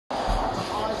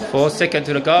4 seconds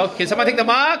to the go. Can someone take the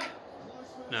mark?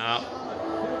 No.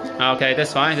 Okay,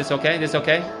 that's fine. That's okay. That's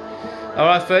okay. All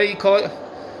right, three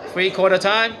quarter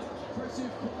time.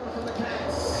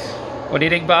 We're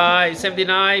leading by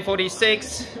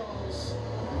 79-46.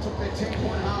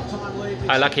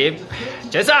 I like him.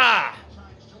 Jessa!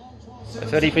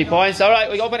 33 points. All right,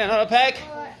 we open another pack.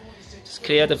 Just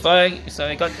clear the phone. So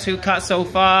we got 2 cards so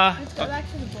far. Let's go back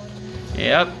to the bottom.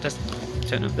 Yep, just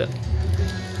turn up the.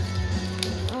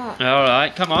 All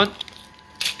right, come on.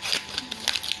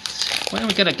 When are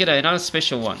we gonna get another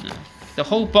special one? The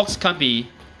whole box can't be.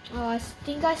 Oh, I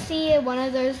think I see one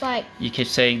of those like. You kept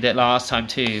saying that last time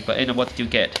too, but what did you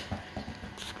get?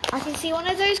 I can see one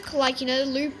of those like the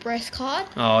loop breast card.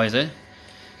 Oh, is it?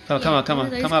 Come on, come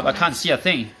up! I can't see a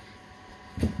thing.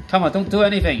 Come on, don't do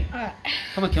anything. Alright.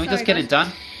 Come on, can we just get it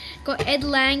done? Got Ed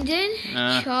Langdon,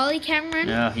 Charlie Cameron.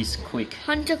 Yeah, he's quick.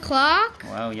 Hunter Clark.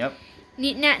 Wow, yep.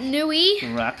 Nitnat Nui.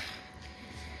 Rack.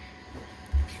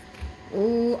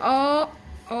 Oh,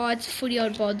 it's footy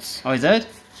old bods. Oh, is it?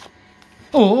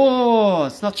 Oh,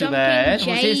 it's not too bad.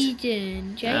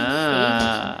 Jaden.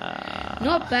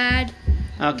 Not bad.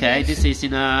 Okay, this is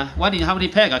in how many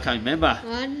pack? I can't remember. I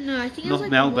don't know. I think it was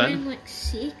like Melbourne. like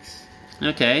 6.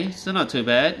 Okay, so not too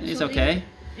bad. It's okay.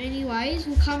 Anyways,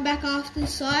 we'll come back after the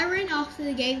siren, after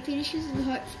the game finishes, and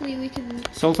hopefully we can.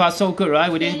 So far, so good,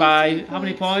 right? We did by how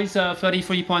many points?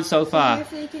 33 points so far.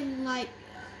 Hopefully we can like.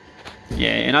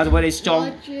 Yeah, another very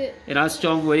strong.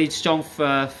 Very strong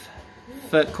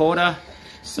third quarter.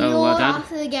 So well done.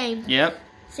 After the game. Yep.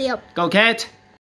 See ya. Go Cat.